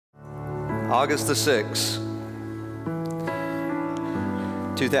August the 6th,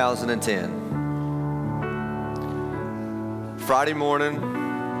 2010. Friday morning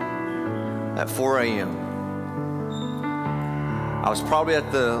at 4 a.m. I was probably at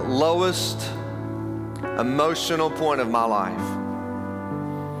the lowest emotional point of my life.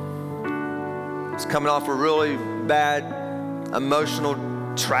 I was coming off a really bad emotional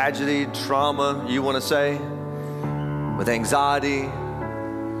tragedy, trauma, you want to say, with anxiety,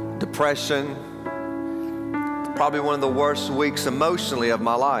 depression. Probably one of the worst weeks emotionally of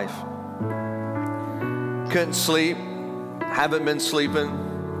my life. Couldn't sleep, haven't been sleeping.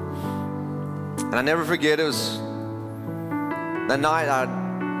 And I never forget, it was that night I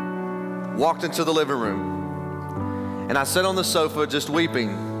walked into the living room and I sat on the sofa just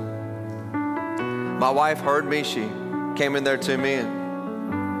weeping. My wife heard me, she came in there to me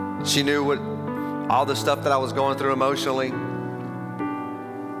and she knew all the stuff that I was going through emotionally.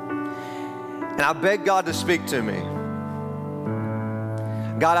 And I begged God to speak to me.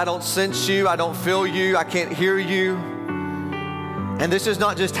 God, I don't sense you, I don't feel you, I can't hear you. And this is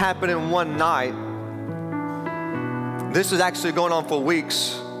not just happening one night. This is actually going on for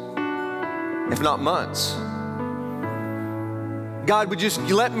weeks, if not months. God, would you just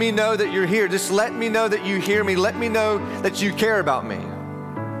let me know that you're here? Just let me know that you hear me. Let me know that you care about me.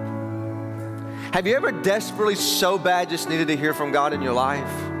 Have you ever desperately so bad just needed to hear from God in your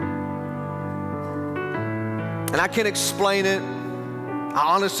life? And I can't explain it.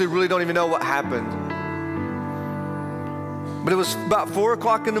 I honestly really don't even know what happened. But it was about 4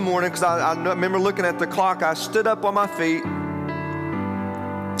 o'clock in the morning because I remember looking at the clock. I stood up on my feet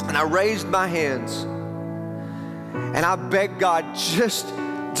and I raised my hands and I begged God, just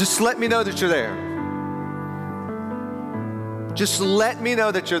let me know that you're there. Just let me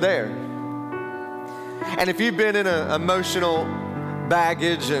know that you're there. And if you've been in an emotional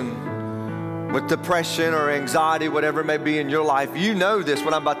baggage and with depression or anxiety, whatever it may be in your life, you know this,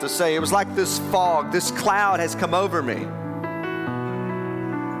 what I'm about to say. It was like this fog, this cloud has come over me.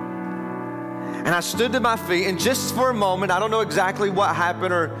 And I stood to my feet, and just for a moment, I don't know exactly what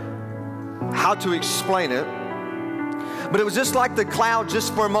happened or how to explain it, but it was just like the cloud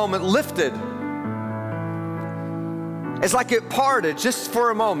just for a moment lifted. It's like it parted just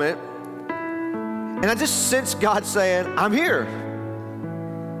for a moment, and I just sensed God saying, I'm here.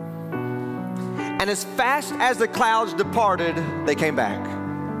 And as fast as the clouds departed, they came back.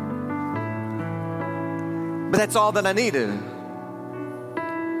 But that's all that I needed.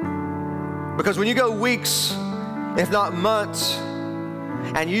 Because when you go weeks, if not months,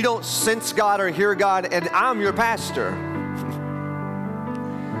 and you don't sense God or hear God, and I'm your pastor,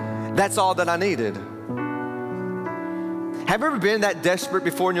 that's all that I needed. Have you ever been that desperate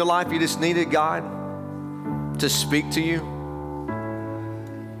before in your life you just needed God to speak to you?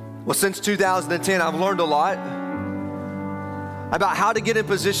 Well, since 2010, I've learned a lot about how to get in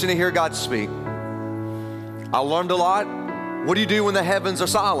position to hear God speak. I learned a lot. What do you do when the heavens are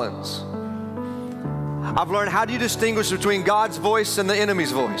silent? I've learned, how do you distinguish between God's voice and the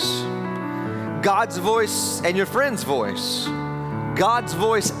enemy's voice? God's voice and your friend's voice. God's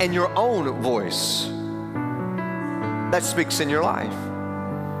voice and your own voice that speaks in your life.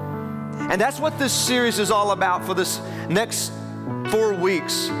 And that's what this series is all about for this next 4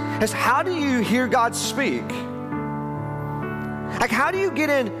 weeks, is how do you hear God speak? Like, how do you get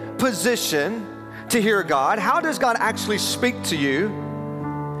in position to hear God? How does God actually speak to you?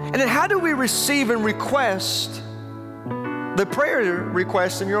 And then how do we receive and request the prayer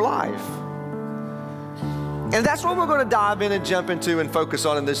requests in your life? And that's what we're going to dive in and jump into and focus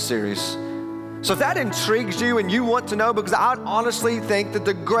on in this series. So if that intrigues you and you want to know, because I honestly think that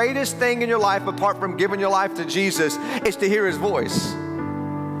the greatest thing in your life, apart from giving your life to Jesus, is to hear His voice.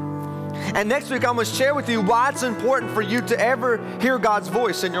 And next week, I'm going to share with you why it's important for you to ever hear God's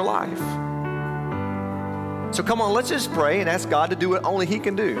voice in your life. So come on, let's just pray and ask God to do what only He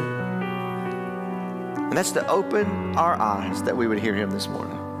can do. And that's to open our eyes that we would hear Him this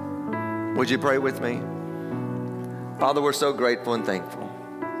morning. Would you pray with me? Father, we're so grateful and thankful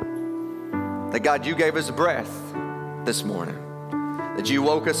that, God, you gave us breath this morning, that you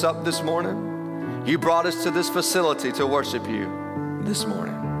woke us up this morning. You brought us to this facility to worship you this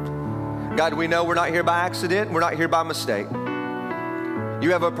morning. God, we know we're not here by accident. We're not here by mistake.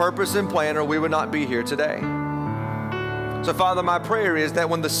 You have a purpose and plan, or we would not be here today. So, Father, my prayer is that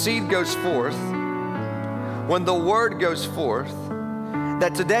when the seed goes forth, when the word goes forth,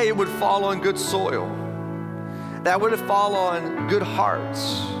 that today it would fall on good soil, that would fall on good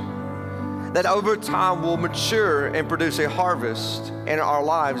hearts, that over time will mature and produce a harvest in our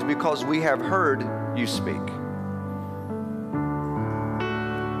lives because we have heard you speak.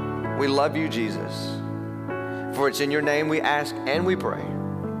 We love you, Jesus. For it's in your name we ask and we pray.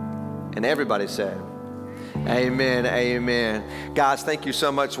 And everybody said, amen, amen. Guys, thank you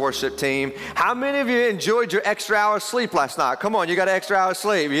so much, worship team. How many of you enjoyed your extra hour of sleep last night? Come on, you got an extra hour of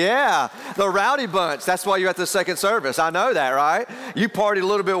sleep. Yeah, the rowdy bunch. That's why you're at the second service. I know that, right? You partied a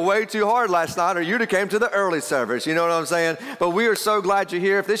little bit way too hard last night, or you'd have came to the early service. You know what I'm saying? But we are so glad you're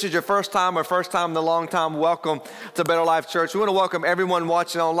here. If this is your first time or first time in a long time, welcome to Better Life Church. We want to welcome everyone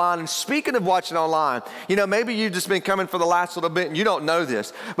watching online. And speaking of watching online, you know, maybe you've just been coming for the last little bit and you don't know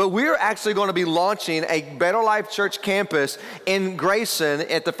this, but we're actually going to be launching a Better Life Church campus in Grayson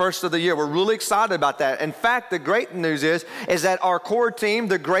at the first of the year. We're really excited about that. In fact, the great news is that our core team,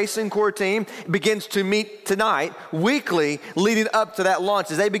 the Grayson core team, begins to meet tonight, weekly, leading up to that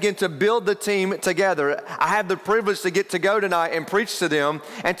launch as they begin to build the team together. I have the privilege to get to go tonight and preach to them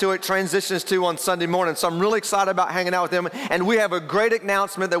until it transitions to on Sunday morning. So I'm really excited about hanging out with them. And we have a great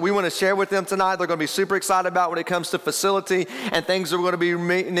announcement that we want to share with them tonight. They're going to be super excited about when it comes to facility and things that we're going to be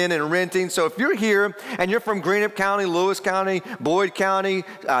meeting in and renting. So if you're here and you're from Greenup County, Lewis County, Boyd County,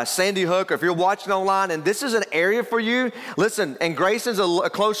 Sandy Hook, or if you're watching online and this is an area for you, listen, and Grayson's a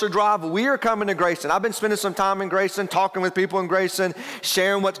closer drive. We are coming to Grayson. I've been spending some time in Grayson, talking with people in Grayson,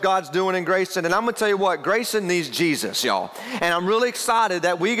 sharing what God's doing in Grayson. And I'm going to tell you what, Grayson needs Jesus, y'all. And I'm really excited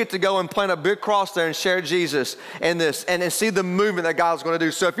that we get to go and plant a big cross there and share Jesus in this and see the movement that God's going to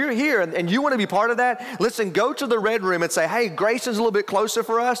do. So if you're here and you want to be part of that, listen, go to the red room and say, hey, Grayson's a little bit closer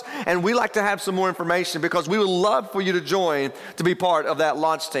for us, and we like to have some more information because we would love for you to join to be part of that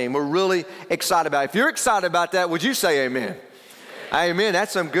launch team. We're really excited about it. If you're excited about that, would you say amen? Amen.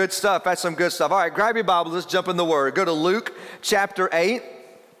 That's some good stuff. That's some good stuff. All right, grab your Bible. Let's jump in the Word. Go to Luke chapter 8.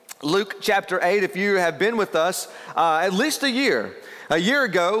 Luke chapter 8, if you have been with us at least a year. A year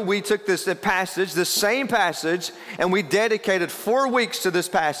ago, we took this same passage, and we dedicated 4 weeks to this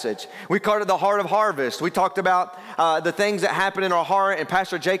passage. We called it the Heart of Harvest. We talked about the things that happen in our heart, and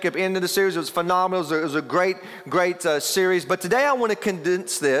Pastor Jacob ended the series. It was phenomenal. It was a great series. But today I want to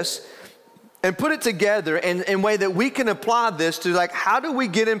condense this and put it together in a way that we can apply this to, like, how do we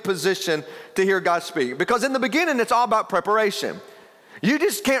get in position to hear God speak? Because in the beginning, it's all about preparation. You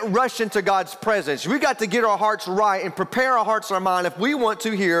just can't rush into God's presence. We got to get our hearts right and prepare our hearts and our mind if we want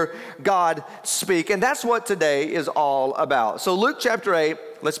to hear God speak. And that's what today is all about. So Luke chapter 8,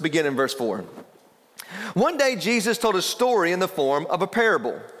 let's begin in verse 4. One day Jesus told a story in the form of a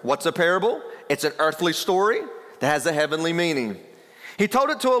parable. What's a parable? It's an earthly story that has a heavenly meaning. He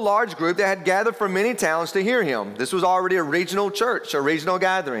told it to a large group that had gathered from many towns to hear him. This was already a regional church, a regional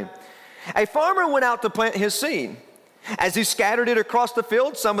gathering. A farmer went out to plant his seed. As he scattered it across the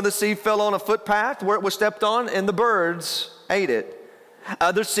field, some of the seed fell on a footpath where it was stepped on, and the birds ate it.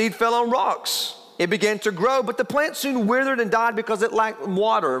 Other seed fell on rocks. It began to grow, but the plant soon withered and died because it lacked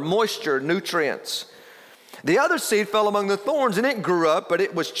water, moisture, nutrients. The other seed fell among the thorns, and it grew up, but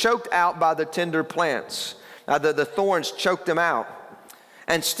it was choked out by the tender plants. The thorns choked them out.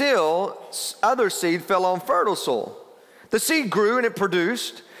 And still, other seed fell on fertile soil. The seed grew, and it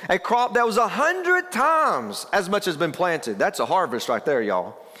produced a crop that was 100 times as much as been planted. That's a harvest right there,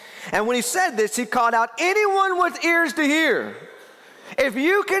 y'all. And when he said this, he called out, anyone with ears to hear. If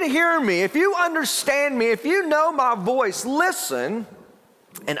you can hear me, if you understand me, if you know my voice, listen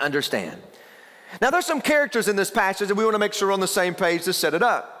and understand. Now, there's some characters in this passage that we want to make sure we're on the same page to set it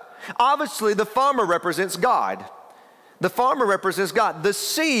up. Obviously, the farmer represents God. The farmer represents God. The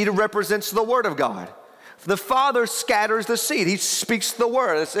seed represents the Word of God. The Father scatters the seed. He speaks the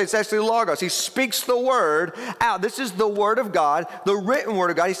word. It's actually Logos. He speaks the word out. This is the Word of God, the written Word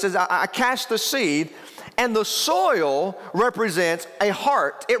of God. He says, I cast the seed, and the soil represents a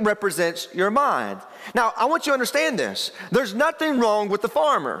heart. It represents your mind. Now, I want you to understand this. There's nothing wrong with the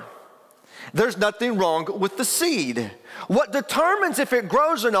farmer. There's nothing wrong with the seed. What determines if it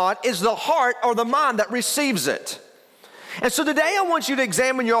grows or not is the heart or the mind that receives it. And so today I want you to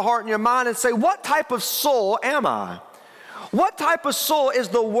examine your heart and your mind and say, what type of soil am I? What type of soil is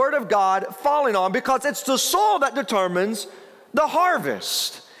the Word of God falling on? Because it's the soil that determines the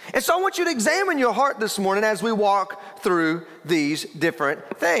harvest. And so I want you to examine your heart this morning as we walk through these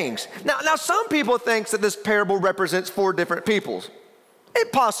different things. Now some people think that this parable represents 4 different peoples.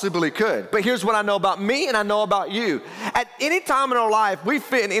 It possibly could, but here's what I know about me and I know about you. At any time in our life, we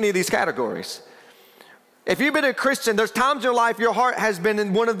fit in any of these categories. If you've been a Christian, there's times in your life your heart has been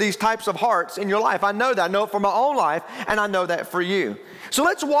in one of these types of hearts in your life. I know that. I know it for my own life, and I know that for you. So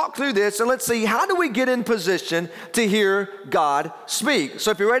let's walk through this, and let's see, how do we get in position to hear God speak?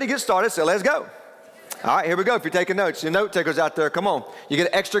 So if you're ready to get started, say, let's go. All right, here we go. If you're taking notes, your note takers out there, come on. You get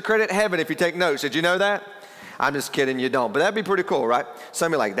extra credit in heaven if you take notes. Did you know that? I'm just kidding, you don't. But that'd be pretty cool, right? Some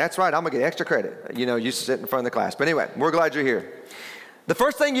of you are like, that's right, I'm going to get extra credit. You know, you sit in front of the class. But anyway, we're glad you're here. The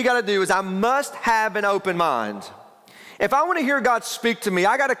first thing you got to do is I must have an open mind. If I want to hear God speak to me,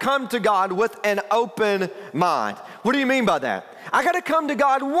 I got to come to God with an open mind. What do you mean by that? I got to come to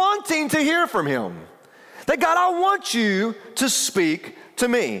God wanting to hear from him. That God, I want you to speak to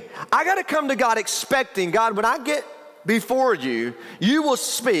me. I got to come to God expecting, God, when I get before you, you will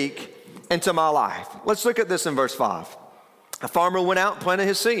speak into my life. Let's look at this in verse 5. A farmer went out and planted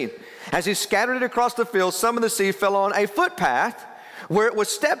his seed. As he scattered it across the field, some of the seed fell on a footpath where it was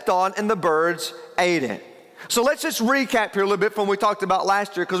stepped on and the birds ate it. So let's just recap here a little bit from what we talked about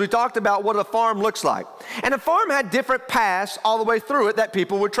last year, because we talked about what a farm looks like. And a farm had different paths all the way through it that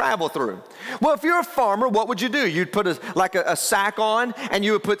people would travel through. Well, if you're a farmer, what would you do? You'd put a sack on and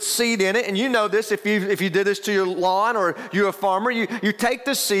you would put seed in it. And you know this, if you did this to your lawn or you're a farmer, you take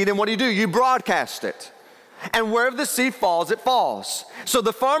the seed and what do? You broadcast it. And wherever the seed falls, it falls. So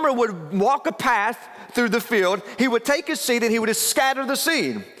the farmer would walk a path through the field. He would take his seed and he would just scatter the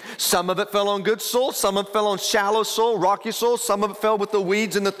seed. Some of it fell on good soil, some of it fell on shallow soil, rocky soil, some of it fell with the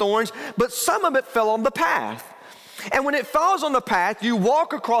weeds and the thorns, but some of it fell on the path. And when it falls on the path, you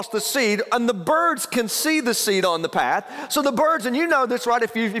walk across the seed and the birds can see the seed on the path. So the birds, and you know this, right,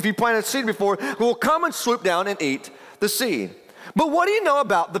 if you planted seed before, will come and swoop down and eat the seed. But what do you know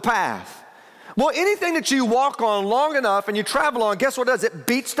about the path? Well, anything that you walk on long enough and you travel on, guess what it does? It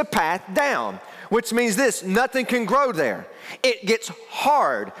beats the path down, which means this, nothing can grow there. It gets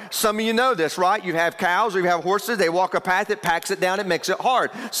hard. Some of you know this, right? You have cows or you have horses, they walk a path, it packs it down, it makes it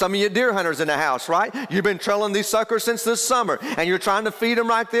hard. Some of you deer hunters in the house, right? You've been trailing these suckers since this summer and you're trying to feed them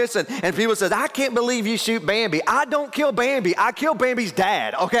like this and people say, I can't believe you shoot Bambi. I don't kill Bambi, I kill Bambi's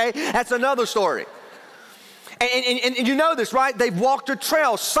dad, okay? That's another story. And you know this, right? They've walked a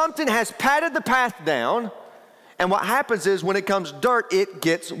trail. Something has patted the path down. And what happens is when it comes dirt, it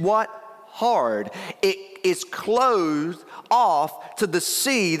gets what? Hard. It is closed off to the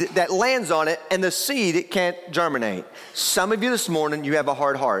seed that lands on it, and the seed, it can't germinate. Some of you this morning, you have a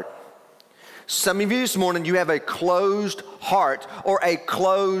hard heart. Some of you this morning, you have a closed heart or a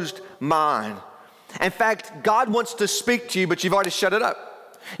closed mind. In fact, God wants to speak to you, but you've already shut it up.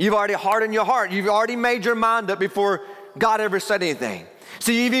 You've already hardened your heart. You've already made your mind up before God ever said anything.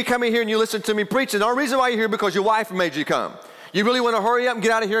 See, if you come in here and you listen to me preaching, the only reason why you're here is because your wife made you come. You really want to hurry up and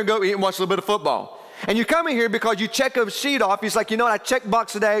get out of here and go eat and watch a little bit of football. And you come in here because you check a sheet off. He's like, you know what, I checked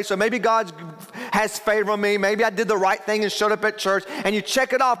box today, so maybe God has favor on me. Maybe I did the right thing and showed up at church. And you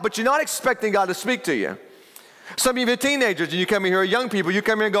check it off, but you're not expecting God to speak to you. Some of you are teenagers and you come in here, young people, you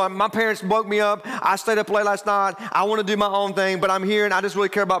come here and go, my parents woke me up, I stayed up late last night, I want to do my own thing, but I'm here and I just really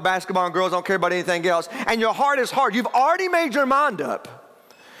care about basketball and girls, I don't care about anything else. And your heart is hard. You've already made your mind up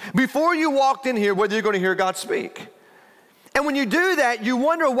before you walked in here whether you're going to hear God speak. And when you do that, you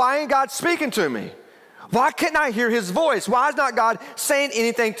wonder, why ain't God speaking to me? Why can't I hear his voice? Why is not God saying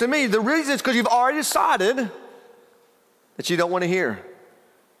anything to me? The reason is because you've already decided that you don't want to hear.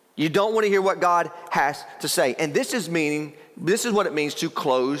 You don't want to hear what God has to say. And this is what it means to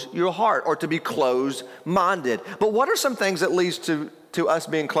close your heart or to be closed-minded. But what are some things that leads to us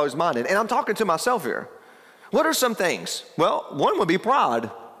being closed-minded? And I'm talking to myself here. What are some things? Well, one would be pride.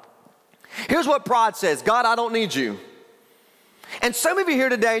 Here's what pride says. God, I don't need you. And some of you here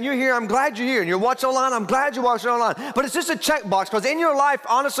today, and you're here, I'm glad you're here, and you're watching online, I'm glad you're watching online. But it's just a checkbox, because in your life,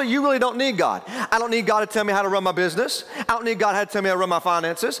 honestly, you really don't need God. I don't need God to tell me how to run my business. I don't need God how to tell me how to run my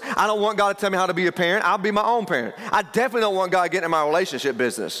finances. I don't want God to tell me how to be a parent. I'll be my own parent. I definitely don't want God to get in my relationship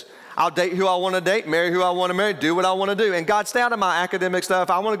business. I'll date who I want to date, marry who I want to marry, do what I want to do. And God, stay out of my academic stuff.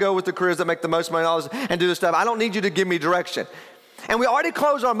 I want to go with the careers that make the most money and do the stuff. I don't need you to give me direction. And we already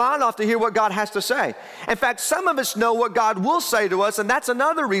close our mind off to hear what God has to say. In fact, some of us know what God will say to us, and that's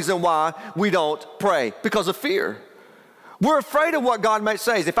another reason why we don't pray, because of fear. We're afraid of what God might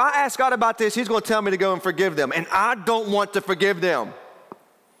say. If I ask God about this, he's going to tell me to go and forgive them, and I don't want to forgive them.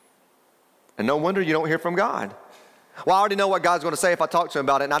 And no wonder you don't hear from God. Well, I already know what God's going to say if I talk to him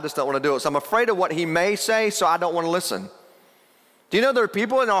about it, and I just don't want to do it. So I'm afraid of what he may say, so I don't want to listen. Do you know there are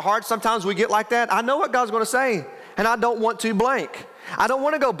people in our hearts, sometimes we get like that? I know what God's going to say, and I don't want to blank. I don't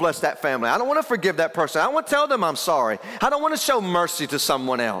want to go bless that family. I don't want to forgive that person. I don't want to tell them I'm sorry. I don't want to show mercy to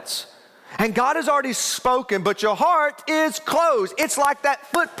someone else. And God has already spoken, but your heart is closed. It's like that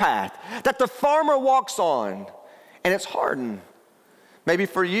footpath that the farmer walks on, and it's hardened. Maybe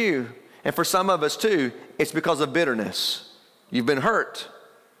for you, and for some of us too, it's because of bitterness. You've been hurt.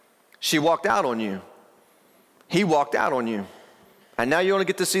 She walked out on you. He walked out on you. And now you only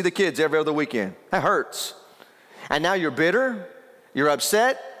get to see the kids every other weekend. That hurts. And now you're bitter, you're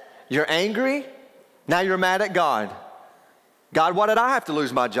upset, you're angry, Now you're mad at God. God, why did I have to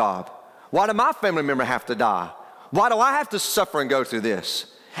lose my job? Why did my family member have to die? Why do I have to suffer and go through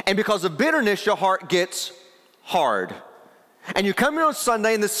this? And because of bitterness, your heart gets hard. And you come here on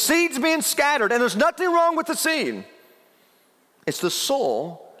Sunday and the seed's being scattered, and there's nothing wrong with the seed. It's the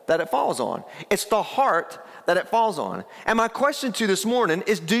soul that it falls on. It's the heart that it falls on. And my question to you this morning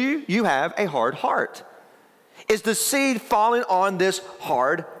is, do you have a hard heart? Is the seed falling on this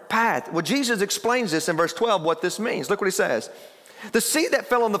hard path? Well, Jesus explains this in verse 12, what this means. Look what he says. The seed that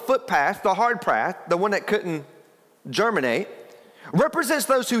fell on the footpath, the hard path, the one that couldn't germinate, represents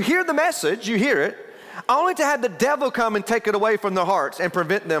those who hear the message, you hear it, only to have the devil come and take it away from their hearts and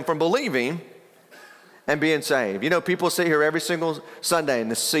prevent them from believing and being saved. You know, people sit here every single Sunday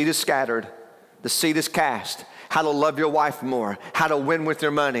and the seed is scattered, the seed is cast. How to love your wife more, how to win with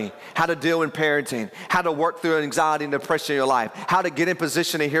your money, how to deal in parenting, how to work through anxiety and depression in your life, how to get in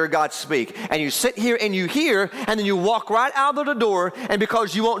position to hear God speak. And you sit here and you hear, and then you walk right out of the door, and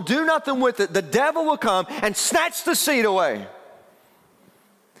because you won't do nothing with it, the devil will come and snatch the seed away.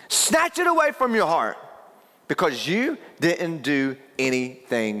 Snatch it away from your heart because you didn't do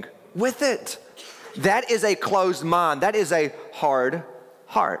anything with it. That is a closed mind. That is a hard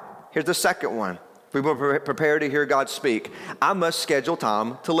heart. Here's the second one. If we were prepared to hear God speak, I must schedule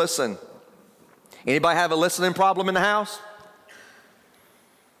time to listen. Anybody have a listening problem in the house?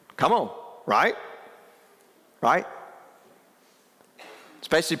 Come on, right? Right?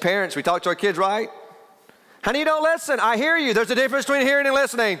 Especially parents, we talk to our kids, right? Honey, you don't listen. I hear you. There's a difference between hearing and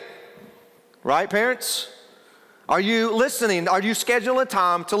listening. Right, parents? Are you listening? Are you scheduling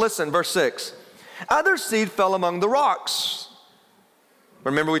time to listen? Verse 6. Other seed fell among the rocks.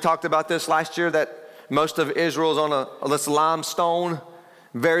 Remember we talked about this last year, that most of Israel is on this limestone,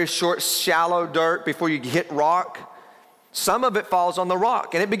 very short, shallow dirt before you hit rock. Some of it falls on the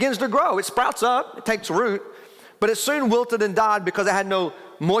rock and it begins to grow. It sprouts up, it takes root, but it soon wilted and died because it had no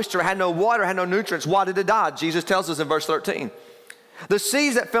moisture, it had no water, it had no nutrients. Why did it die? Jesus tells us in verse 13. The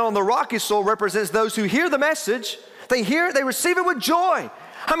seeds that fell on the rocky soil represents those who hear the message. They hear it, they receive it with joy.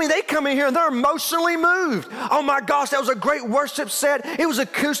 I mean, they come in here and they're emotionally moved. Oh my gosh, that was a great worship set. It was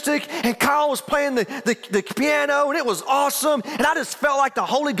acoustic and Kyle was playing the piano and it was awesome. And I just felt like the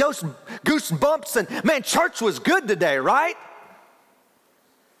Holy Ghost goosebumps and man, church was good today, right?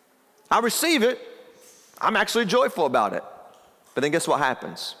 I receive it. I'm actually joyful about it. But then guess what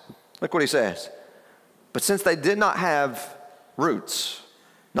happens? Look what he says. But since they did not have roots,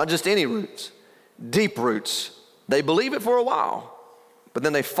 not just any roots, deep roots, they believe it for a while. But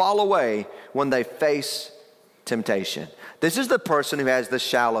then they fall away when they face temptation. This is the person who has the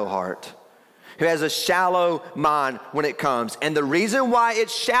shallow heart, who has a shallow mind when it comes. And the reason why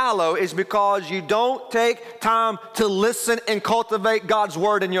it's shallow is because you don't take time to listen and cultivate God's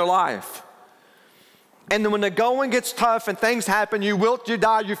word in your life. And then when the going gets tough and things happen, you wilt, you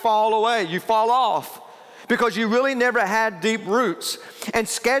die, you fall away, you fall off. Because you really never had deep roots. And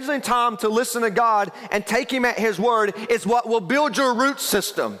scheduling time to listen to God and take Him at His word is what will build your root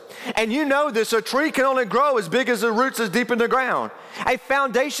system. And you know this, a tree can only grow as big as the roots is deep in the ground. A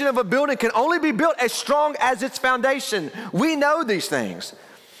foundation of a building can only be built as strong as its foundation. We know these things.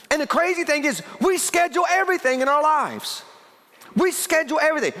 And the crazy thing is, we schedule everything in our lives. We schedule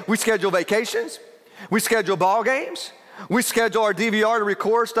everything. We schedule vacations. We schedule ball games. We schedule our DVR to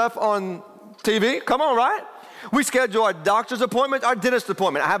record stuff on TV, come on, right? We schedule our doctor's appointment, our dentist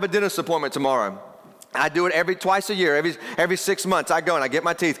appointment. I have a dentist appointment tomorrow. I do it twice a year, every 6 months. I go and I get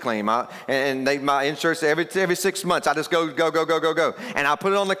my teeth cleaned. My insurance every 6 months. I just go. And I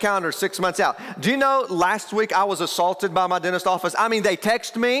put it on the calendar 6 months out. Do you know last week I was assaulted by my dentist office? I mean, they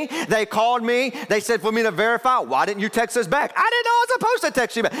texted me, they called me, they said for me to verify. Why didn't you text us back? I didn't know I was supposed to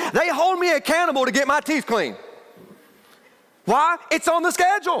text you back. They hold me accountable to get my teeth cleaned. Why? It's on the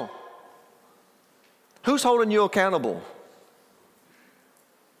schedule. Who's holding you accountable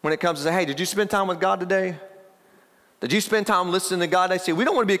when it comes to say, hey, did you spend time with God today? Did you spend time listening to God? They say, we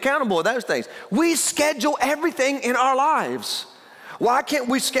don't want to be accountable for those things. We schedule everything in our lives. Why can't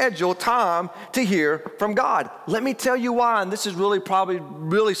we schedule time to hear from God? Let me tell you why, and this is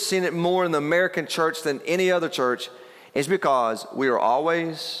probably seen it more in the American church than any other church, is because we are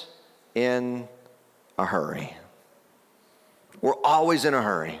always in a hurry. We're always in a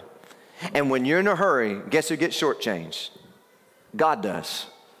hurry. And when you're in a hurry, guess who gets shortchanged? God does.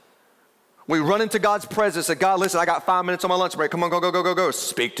 We run into God's presence and God, listen, I got 5 minutes on my lunch break. Come on, go.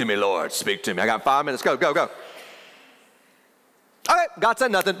 Speak to me, Lord. Speak to me. I got 5 minutes. Go. All right, God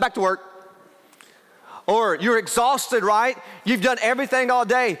said nothing. Back to work. Or you're exhausted, right? You've done everything all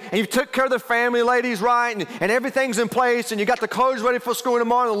day, and you've took care of the family, ladies, right? And everything's in place, and you got the clothes ready for school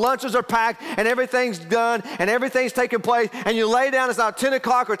tomorrow, and the lunches are packed, and everything's done, and everything's taking place, and you lay down, it's now 10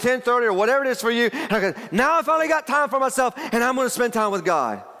 o'clock or 10:30 or whatever it is for you, and I go, now I finally got time for myself, and I'm going to spend time with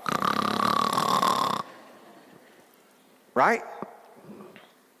God. Right?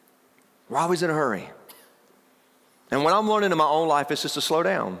 We're always in a hurry. And what I'm learning in my own life is just to slow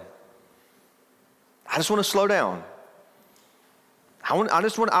down. I just want to slow down. I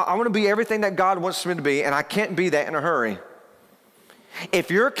want to be everything that God wants me to be, and I can't be that in a hurry.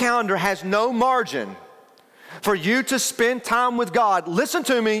 If your calendar has no margin for you to spend time with God, listen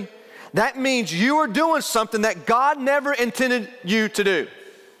to me, that means you are doing something that God never intended you to do.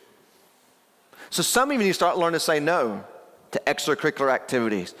 So some of you need to start learning to say no to extracurricular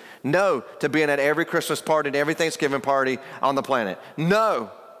activities. No to being at every Christmas party and every Thanksgiving party on the planet.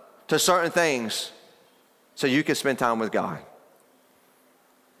 No to certain things so you can spend time with God.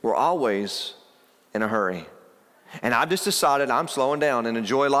 We're always in a hurry. And I've just decided I'm slowing down and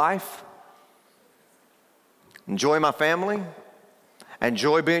enjoy life, enjoy my family,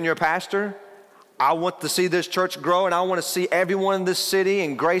 enjoy being your pastor. I want to see this church grow, and I want to see everyone in this city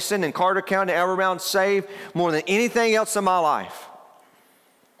and Grayson and Carter County and around saved more than anything else in my life.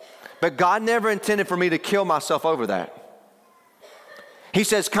 But God never intended for me to kill myself over that. He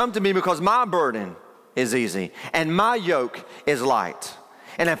says, come to me because my burden is easy and my yoke is light.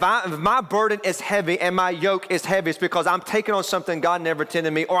 And if my burden is heavy and my yoke is heavy, it's because I'm taking on something God never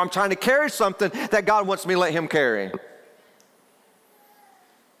intended me, or I'm trying to carry something that God wants me to let him carry.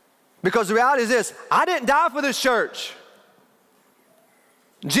 Because the reality is this, I didn't die for this church.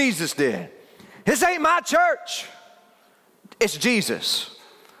 Jesus did. This ain't my church. It's Jesus.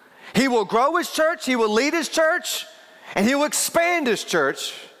 He will grow his church, he will lead his church, and he will expand his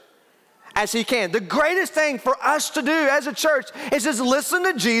church as he can. The greatest thing for us to do as a church is just listen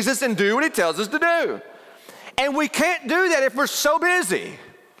to Jesus and do what he tells us to do. And we can't do that if we're so busy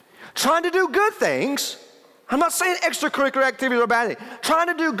trying to do good things. I'm not saying extracurricular activities are bad things. Trying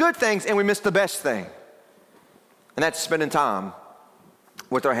to do good things and we miss the best thing. And that's spending time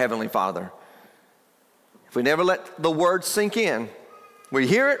with our Heavenly Father. If we never let the word sink in, we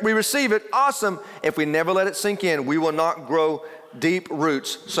hear it, we receive it, awesome. If we never let it sink in, we will not grow deep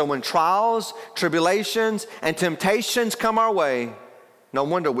roots. So when trials, tribulations, and temptations come our way, no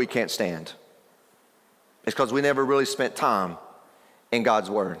wonder we can't stand. It's because we never really spent time in God's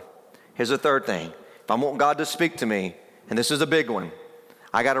Word. Here's the third thing. If I want God to speak to me, and this is a big one,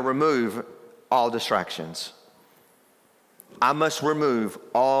 I got to remove all distractions. I must remove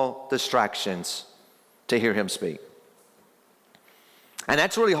all distractions to hear him speak. And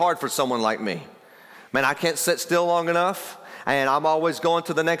that's really hard for someone like me. Man, I can't sit still long enough, and I'm always going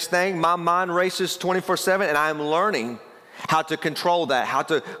to the next thing. My mind races 24/7, and I'm learning how to control that, how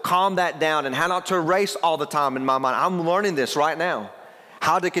to calm that down, and how not to race all the time in my mind. I'm learning this right now,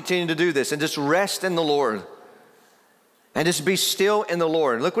 how to continue to do this and just rest in the Lord and just be still in the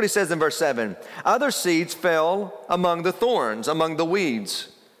Lord. Look what he says in verse 7. Other seeds fell among the thorns, among the weeds.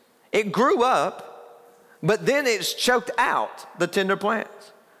 It grew up, but then it's choked out the tender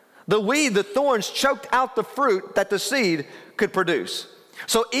plants. The weed, the thorns choked out the fruit that the seed could produce.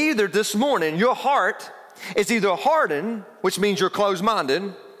 So either this morning, your heart is either hardened, which means you're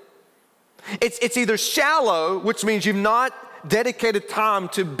closed-minded. It's either shallow, which means you've not dedicated time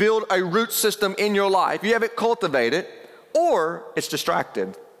to build a root system in your life. You haven't cultivated, or it's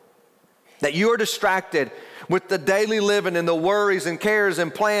distracted. That you are distracted with the daily living and the worries and cares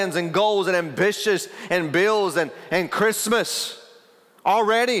and plans and goals and ambitions and bills and Christmas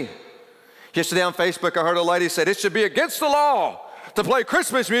already. Yesterday on Facebook, I heard a lady say, it should be against the law to play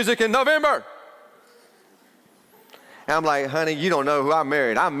Christmas music in November. And I'm like, honey, you don't know who I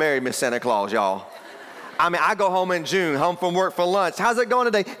married. I married Miss Santa Claus, y'all. I mean, I go home in June, home from work for lunch. How's it going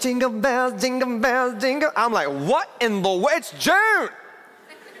today? Jingle bells, jingle bells, jingle. I'm like, what in the way? It's June.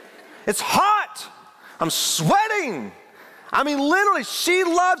 It's hot. I'm sweating. I mean, literally, she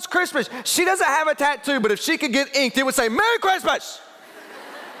loves Christmas. She doesn't have a tattoo, but if she could get inked, it would say, Merry Christmas.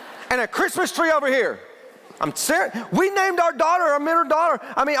 And a Christmas tree over here. I'm serious. We named our daughter, our middle daughter.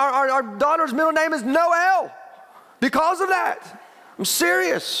 I mean, our daughter's middle name is Noel because of that. I'm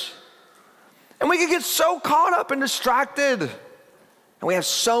serious. And we can get so caught up and distracted. And we have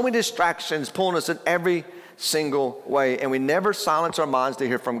so many distractions pulling us in every single way. And we never silence our minds to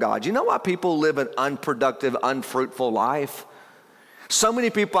hear from God. You know why people live an unproductive, unfruitful life? So many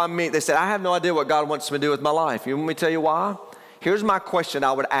people I meet, they say, I have no idea what God wants me to do with my life. You want me to tell you why? Here's my question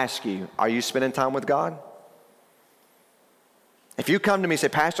I would ask you. Are you spending time with God? If you come to me and say,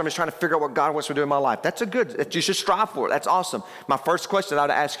 Pastor, I'm just trying to figure out what God wants me to do in my life, that's that you should strive for it. That's awesome. My first question I would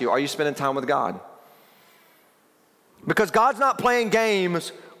ask you, are you spending time with God? Because God's not playing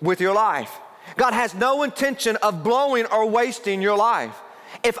games with your life. God has no intention of blowing or wasting your life.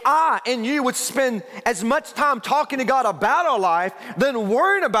 If I and you would spend as much time talking to God about our life than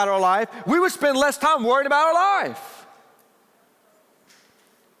worrying about our life, we would spend less time worrying about our life.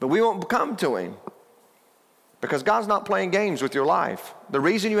 But we won't come to Him because God's not playing games with your life. The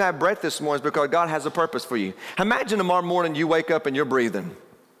reason you have breath this morning is because God has a purpose for you. Imagine tomorrow morning you wake up and you're breathing.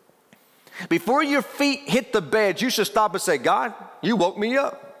 Before your feet hit the bed, you should stop and say, God, you woke me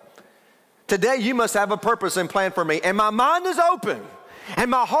up. Today you must have a purpose and plan for me. And my mind is open. And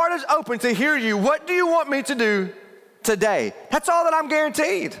my heart is open to hear you. What do you want me to do today? That's all that I'm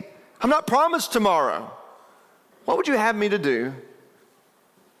guaranteed. I'm not promised tomorrow. What would you have me to do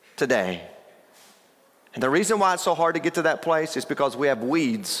today? And the reason why it's so hard to get to that place is because we have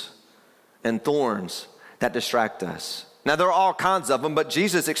weeds and thorns that distract us. Now, there are all kinds of them, but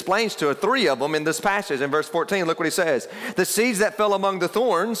Jesus explains to us 3 of them in this passage. In verse 14, look what He says. The seeds that fell among the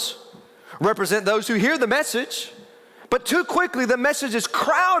thorns represent those who hear the message, but too quickly the message is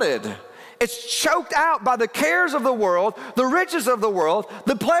crowded. It's choked out by the cares of the world, the riches of the world,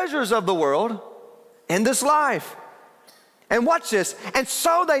 the pleasures of the world in this life. And watch this. And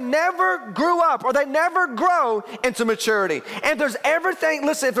so they never grew up, or they never grow into maturity. And there's everything,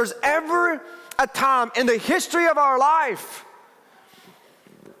 listen, if there's ever a time in the history of our life,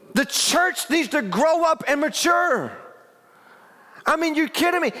 the church needs to grow up and mature. I mean, you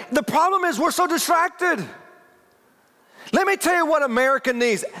kidding me? The problem is we're so distracted. Let me tell you what America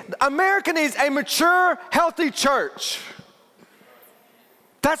needs. America needs a mature, healthy church.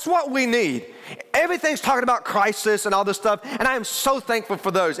 That's what we need. Everything's talking about crisis and all this stuff, and I am so thankful for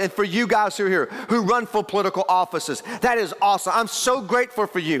those and for you guys who are here who run for political offices. That is awesome. I'm so grateful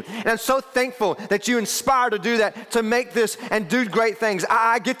for you, and I'm so thankful that you inspire to do that, to make this and do great things.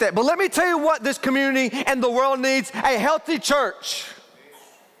 I get that. But let me tell you what this community and the world needs: a healthy church.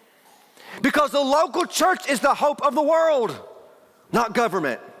 Because the local church is the hope of the world, not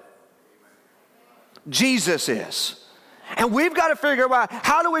government. Jesus is. And we've got to figure out,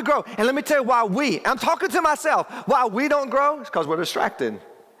 how do we grow? And let me tell you why I'm talking to myself, why we don't grow is because we're distracted.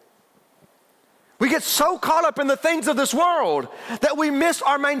 We get so caught up in the things of this world that we miss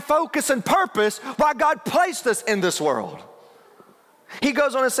our main focus and purpose, why God placed us in this world. He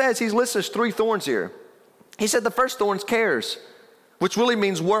goes on and says, he lists 3 thorns here. He said the first thorn is cares, which really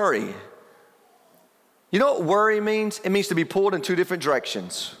means worry. You know what worry means? It means to be pulled in 2 different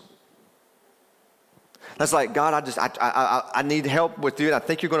directions. That's like, God, I need help with you, and I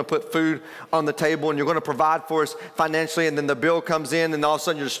think you're going to put food on the table, and you're going to provide for us financially, and then the bill comes in, and all of a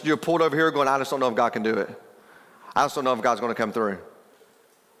sudden you're pulled over here going, I just don't know if God can do it. I just don't know if God's going to come through.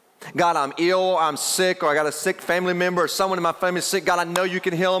 God, I'm ill, I'm sick, or I got a sick family member, or someone in my family is sick. God, I know you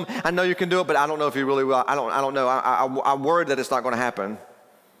can heal them. I know you can do it, but I don't know if you really will. I don't know. I'm worried that it's not going to happen.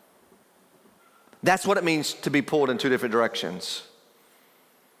 That's what it means to be pulled in 2 different directions.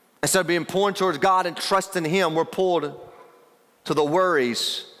 Instead of being poured towards God and trusting Him, we're pulled to the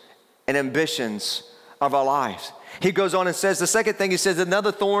worries and ambitions of our lives. He goes on and says, the second thing he says,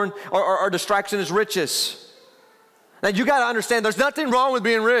 another thorn or distraction is riches. Now you got to understand, there's nothing wrong with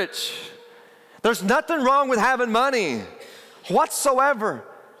being rich. There's nothing wrong with having money whatsoever.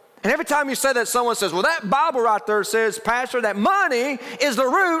 And every time you say that, someone says, well, that Bible right there says, Pastor, that money is the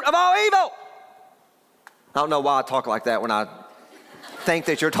root of all evil. I don't know why I talk like that when I think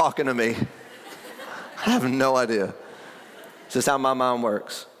that you're talking to me. I have no idea. It's just how my mind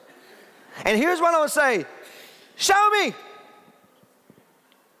works. And here's what I would say. Show me.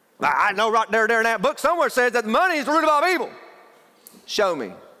 I know right there in that book somewhere says that money is the root of all evil. Show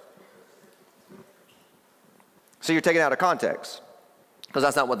me. So you're taking it out of context, because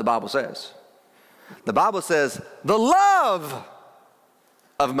that's not what the Bible says. The Bible says the love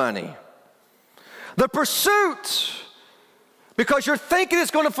of money, the pursuit, because you're thinking it's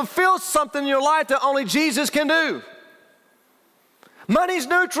going to fulfill something in your life that only Jesus can do. Money's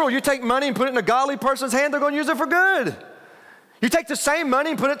neutral. You take money and put it in a godly person's hand, they're going to use it for good. You take the same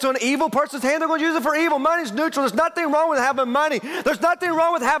money and put it to an evil person's hand, they're going to use it for evil. Money's neutral. There's nothing wrong with having money. There's nothing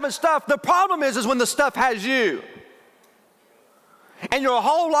wrong with having stuff. The problem is when the stuff has you. And your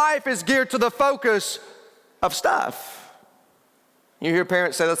whole life is geared to the focus of stuff. You hear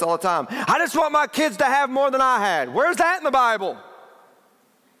parents say this all the time. I just want my kids to have more than I had. Where's that in the Bible?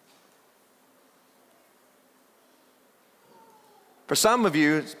 For some of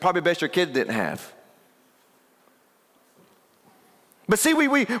you, it's probably best your kids didn't have. But see,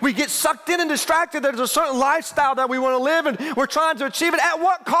 we get sucked in and distracted. There's a certain lifestyle that we want to live, and we're trying to achieve it. At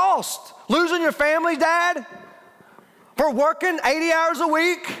what cost? Losing your family, Dad? For working 80 hours a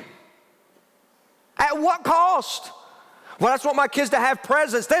week? At what cost? Well, I just want my kids to have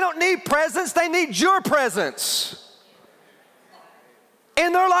presents. They don't need presents. They need your presence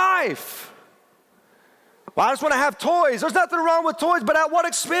in their life. Well, I just want to have toys. There's nothing wrong with toys, but at what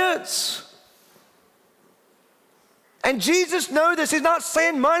expense? And Jesus knew this. He's not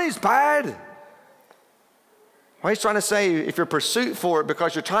saying money's bad. Well, he's trying to say if you're pursuit for it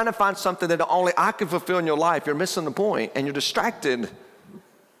because you're trying to find something that only I can fulfill in your life, you're missing the point and you're distracted.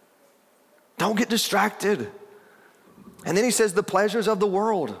 Don't get distracted. And then he says the pleasures of the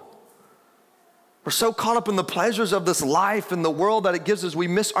world. We're so caught up in the pleasures of this life and the world that it gives us, we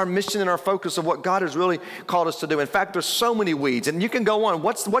miss our mission and our focus of what God has really called us to do. In fact, there's so many weeds, and you can go on.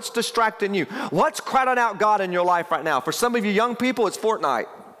 What's distracting you? What's crowding out God in your life right now? For some of you young people, it's Fortnite.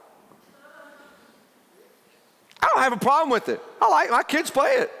 I don't have a problem with it. My kids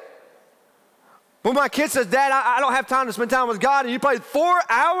play it. When my kid says, Dad, I don't have time to spend time with God, and you played 4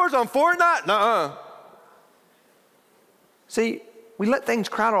 hours on Fortnite? Nuh-uh. See, we let things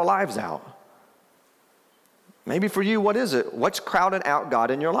crowd our lives out. Maybe for you, what is it? What's crowding out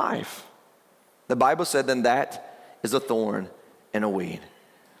God in your life? The Bible said then that is a thorn and a weed.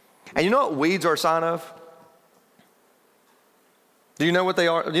 And you know what weeds are a sign of? Do you know what they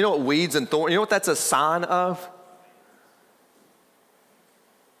are? Do you know what weeds and thorns, you know what that's a sign of?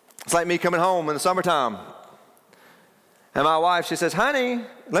 It's like me coming home in the summertime. And my wife, she says, honey,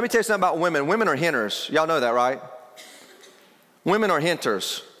 let me tell you something about women. Women are hinters. Y'all know that, right? Women are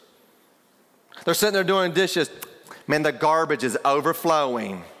hinters. They're sitting there doing dishes. Man, the garbage is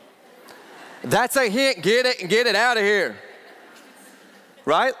overflowing. That's a hint. Get it and get it out of here.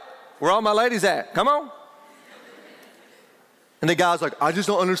 Right? Where all my ladies at? Come on. And the guy's like, I just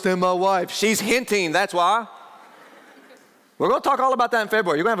don't understand my wife. She's hinting, that's why. We're going to talk all about that in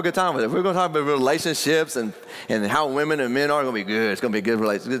February. You're going to have a good time with it. We're going to talk about relationships and how women and men are going to be good. It's going to be a good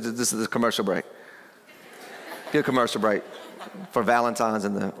relationship. This is a commercial break. Good commercial break for Valentine's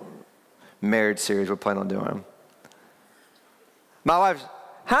and the marriage series we're planning on doing. My wife,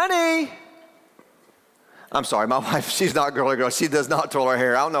 honey. I'm sorry, my wife, she's not girly girl. She does not twirl her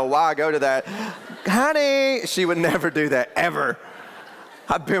hair. I don't know why I go to that. Honey, she would never do that, ever.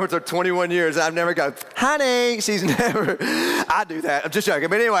 I've been with her 21 years. I've never gone, honey. She's never, I do that. I'm just joking.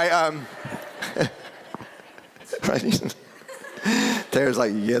 But anyway, Tara's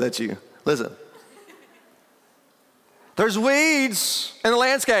like, yeah, that's you. Listen. There's weeds in the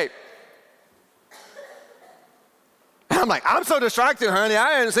landscape. I'm like, I'm so distracted, honey.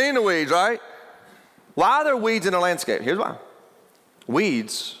 I hadn't seen the weeds, right? Why are there weeds in the landscape? Here's why.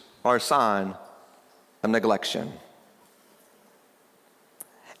 Weeds are a sign of neglection.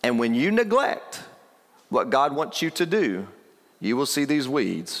 And when you neglect what God wants you to do, you will see these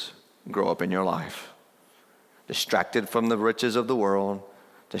weeds grow up in your life. Distracted from the riches of the world,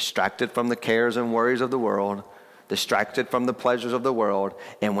 distracted from the cares and worries of the world, distracted from the pleasures of the world.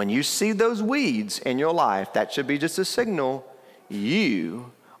 And when you see those weeds in your life, that should be just a signal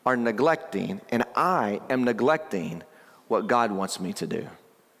you are neglecting, and I am neglecting what God wants me to do.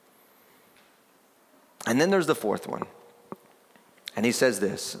 And then there's the fourth one. And he says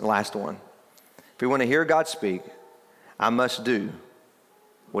this, the last one. If we want to hear God speak, I must do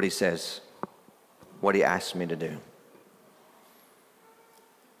what he says, what he asks me to do.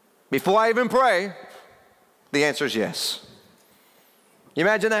 Before I even pray, the answer is yes. You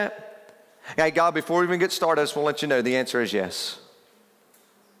imagine that? Hey, God, before we even get started, I just want to let you know the answer is yes.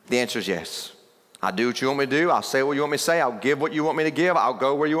 The answer is yes. I'll do what you want me to do. I'll say what you want me to say. I'll give what you want me to give. I'll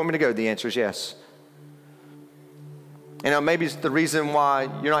go where you want me to go. The answer is yes. You know, maybe it's the reason why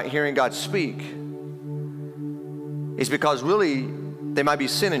you're not hearing God speak is because really there might be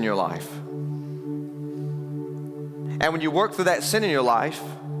sin in your life. And when you work through that sin in your life,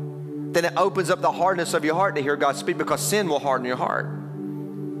 then it opens up the hardness of your heart to hear God speak, because sin will harden your heart.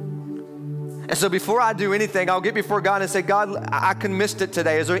 And so before I do anything, I'll get before God and say, God, I missed it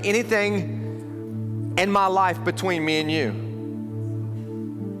today. Is there anything in my life between me and you?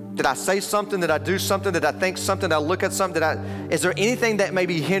 Did I say something? Did I do something? Did I think something? Did I look at something? Is there anything that may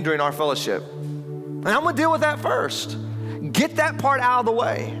be hindering our fellowship? And I'm going to deal with that first. Get that part out of the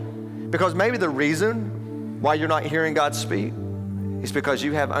way. Because maybe the reason why you're not hearing God speak is because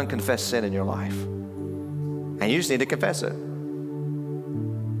you have unconfessed sin in your life. And you just need to confess it.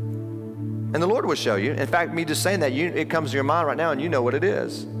 And the Lord will show you. In fact, me just saying that, it comes to your mind right now and you know what it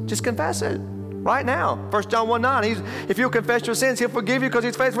is. Just confess it right now. 1 John 1:9, if you'll confess your sins, he'll forgive you because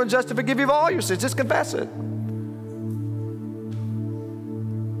he's faithful and just to forgive you of all your sins. Just confess it.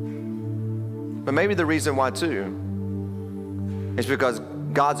 But maybe the reason why too is because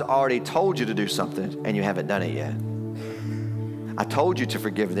God's already told you to do something and you haven't done it yet. I told you to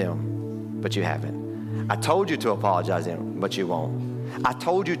forgive them, but you haven't. I told you to apologize to them, but you won't. I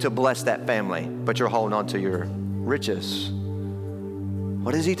told you to bless that family, but you're holding on to your riches.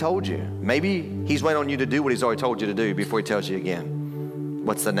 What has he told you? Maybe he's waiting on you to do what he's already told you to do before he tells you again.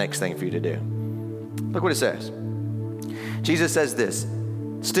 What's the next thing for you to do? Look what it says. Jesus says this,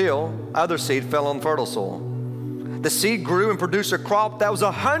 still, other seed fell on fertile soil. The seed grew and produced a crop that was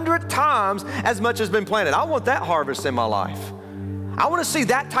 100 times as much as been planted. I want that harvest in my life. I want to see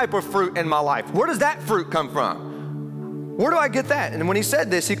that type of fruit in my life. Where does that fruit come from? Where do I get that? And when he said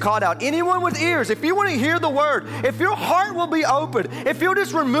this, he called out, anyone with ears, if you want to hear the word, if your heart will be open, if you'll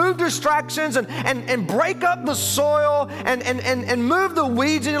just remove distractions and break up the soil and move the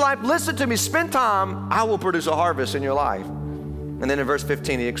weeds in your life, listen to me, spend time, I will produce a harvest in your life. And then in verse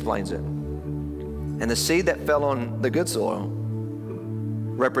 15, he explains it. And the seed that fell on the good soil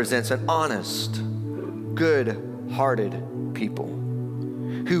represents an honest, good-hearted people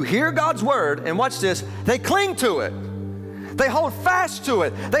who hear God's word, and watch this, they cling to it. They hold fast to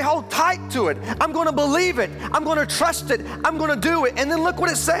it. They hold tight to it. I'm going to believe it. I'm going to trust it. I'm going to do it. And then look what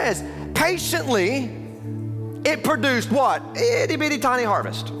it says. Patiently, it produced what? Itty bitty tiny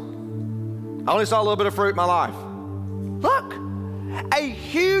harvest. I only saw a little bit of fruit in my life. Look, a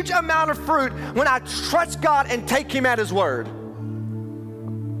huge amount of fruit when I trust God and take him at his word.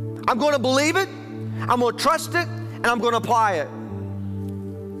 I'm going to believe it. I'm going to trust it. And I'm going to apply it.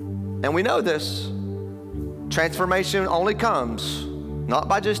 And we know this. Transformation only comes not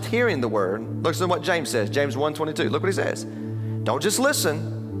by just hearing the word. Listen to what James says, James 1:22. Look what he says. Don't just listen,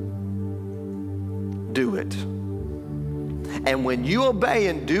 do it. And when you obey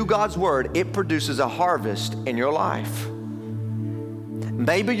and do God's word, it produces a harvest in your life.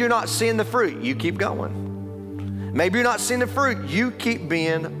 Maybe you're not seeing the fruit, you keep going. Maybe you're not seeing the fruit, you keep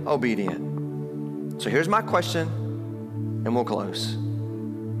being obedient. So here's my question, and we'll close.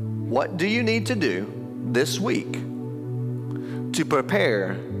 What do you need to do this week to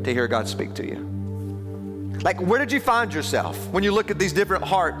prepare to hear God speak to you? Like, where did you find yourself when you look at these different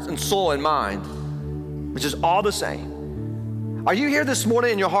hearts and soul and mind, which is all the same? Are you here this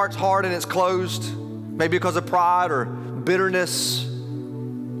morning and your heart's hard and it's closed? Maybe because of pride or bitterness.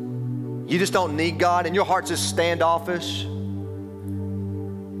 You just don't need God and your heart's just standoffish.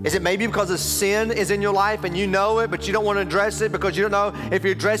 Is it maybe because of sin is in your life and you know it, but you don't want to address it because you don't know if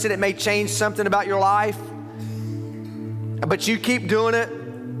you address it, it may change something about your life? But you keep doing it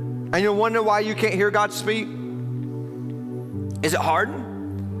and you're wondering why you can't hear God speak? Is it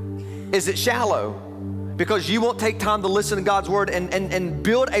hardened? Is it shallow? Because you won't take time to listen to God's word and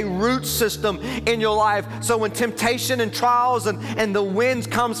build a root system in your life so when temptation and trials and the winds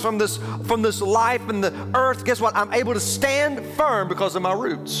comes from this life and the earth, guess what? I'm able to stand firm because of my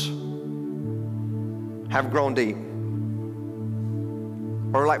roots have grown deep.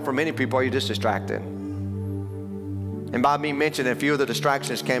 Or like for many people, are you just distracted? And by me mentioning a few of the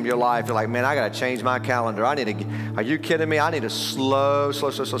distractions came to your life, you're like, man, I got to change my calendar. Are you kidding me? I need to slow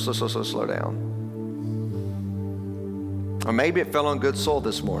down. Or maybe it fell on good soil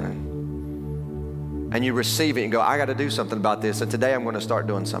this morning and you receive it and go, I got to do something about this. And today I'm going to start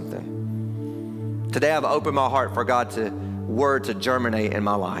doing something. Today I've opened my heart for God's word to germinate in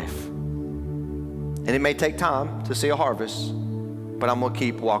my life. And it may take time to see a harvest, but I'm going to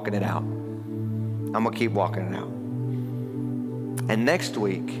keep walking it out. I'm going to keep walking it out. And next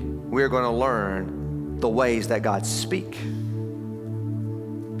week, we're going to learn the ways that God speaks.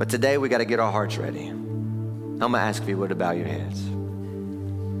 But today we got to get our hearts ready. I'm going to ask if you would to bow your heads.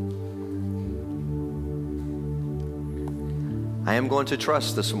 I am going to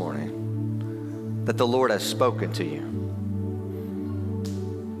trust this morning that the Lord has spoken to you.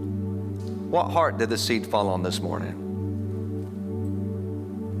 What heart did the seed fall on this morning?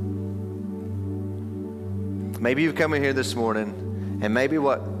 Maybe you've come in here this morning and maybe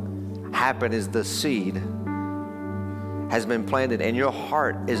what happened is the seed has been planted and your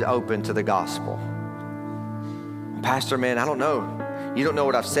heart is open to the gospel. Pastor, man, I don't know. You don't know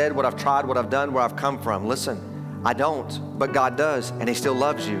what I've said, what I've tried, what I've done, where I've come from. Listen, I don't, but God does, and he still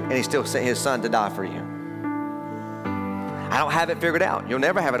loves you, and he still sent his son to die for you. I don't have it figured out. You'll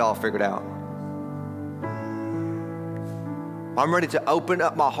never have it all figured out. I'm ready to open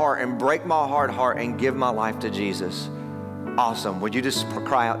up my heart and break my hard heart and give my life to Jesus. Awesome. Would you just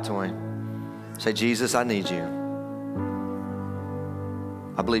cry out to him? Say, Jesus, I need you.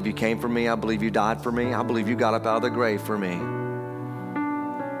 I believe you came for me. I believe you died for me. I believe you got up out of the grave for me.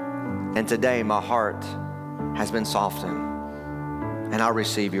 And today my heart has been softened and I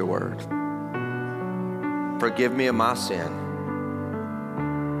receive your word. Forgive me of my sin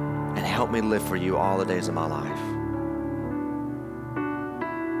and help me live for you all the days of my life.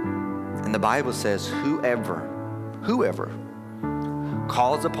 And the Bible says, whoever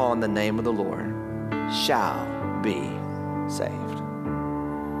calls upon the name of the Lord shall be saved.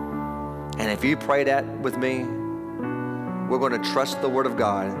 And if you pray that with me, we're going to trust the word of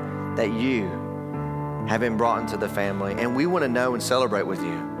God that you have been brought into the family. And we want to know and celebrate with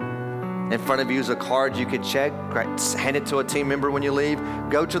you. In front of you is a card you can check, hand it to a team member when you leave.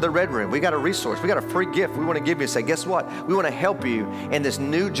 Go to the Red Room. We got a resource. We got a free gift we want to give you and say, guess what? We want to help you in this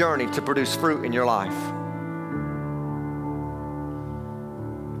new journey to produce fruit in your life.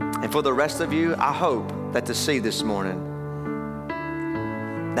 And for the rest of you, I hope that the seed this morning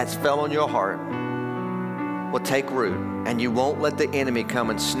that's fell on your heart will take root, and you won't let the enemy come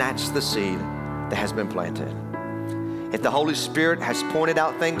and snatch the seed that has been planted. If the Holy Spirit has pointed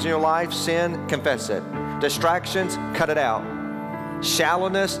out things in your life, sin, confess it. Distractions, cut it out.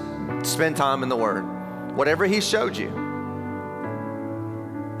 Shallowness, spend time in the Word. Whatever He showed you,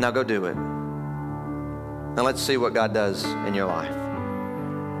 now go do it. Now let's see what God does in your life.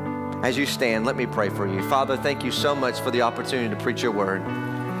 As you stand, let me pray for you. Father, thank you so much for the opportunity to preach your word.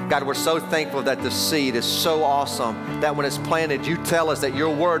 God, we're so thankful that the seed is so awesome that when it's planted, you tell us that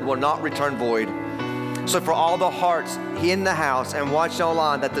your word will not return void. So for all the hearts in the house and watching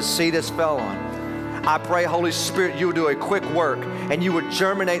online that the seed has fell on, I pray, Holy Spirit, you will do a quick work and you would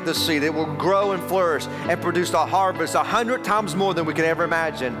germinate the seed. It will grow and flourish and produce a harvest 100 times more than we could ever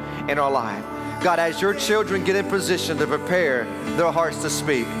imagine in our life. God, as your children get in position to prepare their hearts to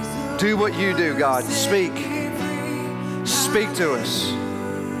speak, do what you do, God. Speak. Speak to us.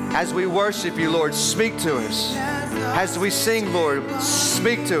 As we worship you, Lord, speak to us. As we sing, Lord,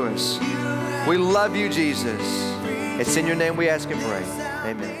 speak to us. We love you, Jesus. It's in your name we ask and pray.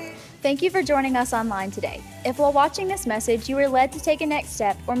 Amen. Thank you for joining us online today. If while watching this message you were led to take a next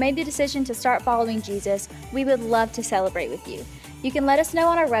step or made the decision to start following Jesus, we would love to celebrate with you. You can let us know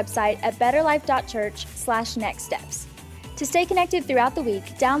on our website at betterlife.church/nextsteps. To stay connected throughout the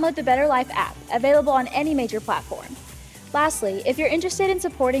week, download the Better Life app, available on any major platform. Lastly, if you're interested in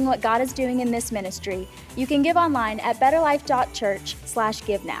supporting what God is doing in this ministry, you can give online at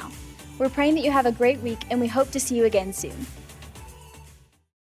betterlife.church/give now. We're praying that you have a great week, and we hope to see you again soon.